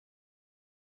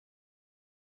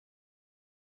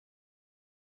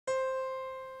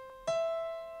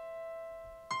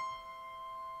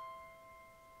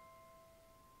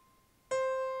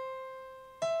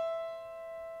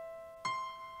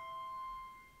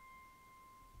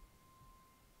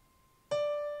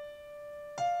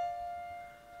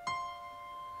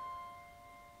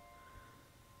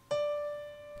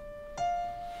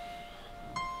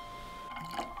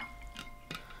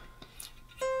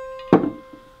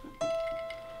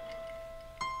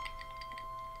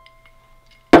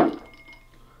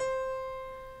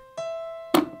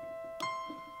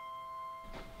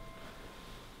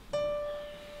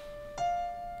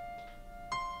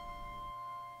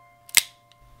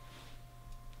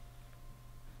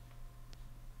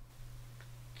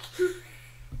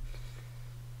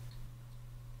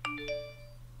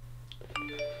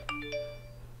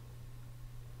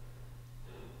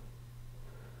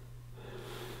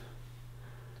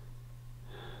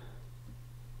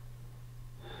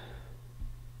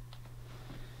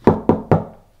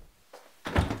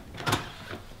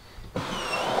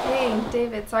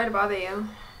David, sorry to bother you.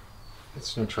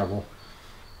 It's no trouble.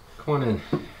 Come on in.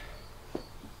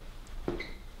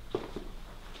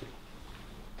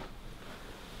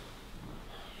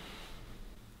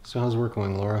 So how's work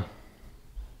going, Laura?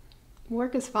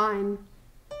 Work is fine.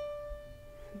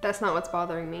 That's not what's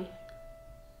bothering me.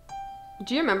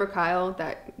 Do you remember Kyle,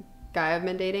 that guy I've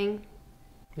been dating?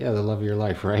 Yeah, the love of your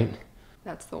life, right?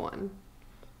 That's the one.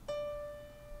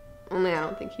 Only I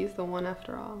don't think he's the one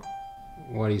after all.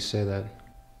 Why do you say that?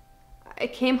 I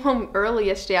came home early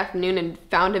yesterday afternoon and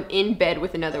found him in bed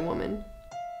with another woman.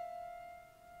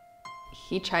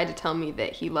 He tried to tell me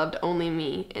that he loved only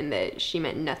me and that she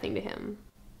meant nothing to him.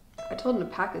 I told him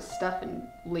to pack his stuff and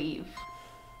leave.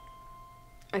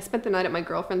 I spent the night at my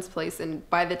girlfriend's place, and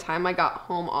by the time I got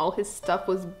home, all his stuff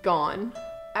was gone.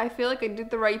 I feel like I did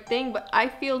the right thing, but I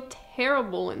feel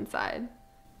terrible inside.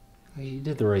 You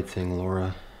did the right thing,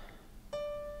 Laura.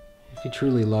 If he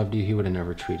truly loved you, he would have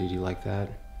never treated you like that.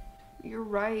 You're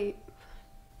right.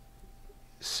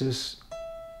 Sis,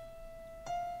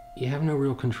 you have no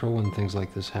real control when things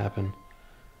like this happen.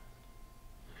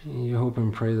 You hope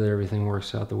and pray that everything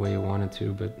works out the way you want it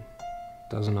to, but it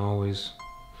doesn't always.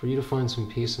 For you to find some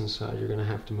peace inside, you're going to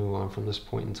have to move on from this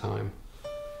point in time.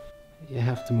 You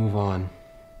have to move on.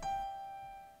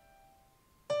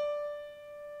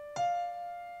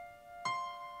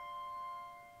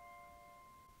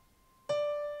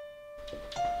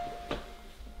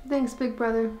 Thanks, big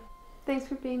brother. Thanks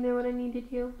for being there when I needed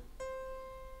you.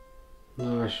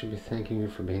 No, I should be thanking you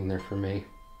for being there for me.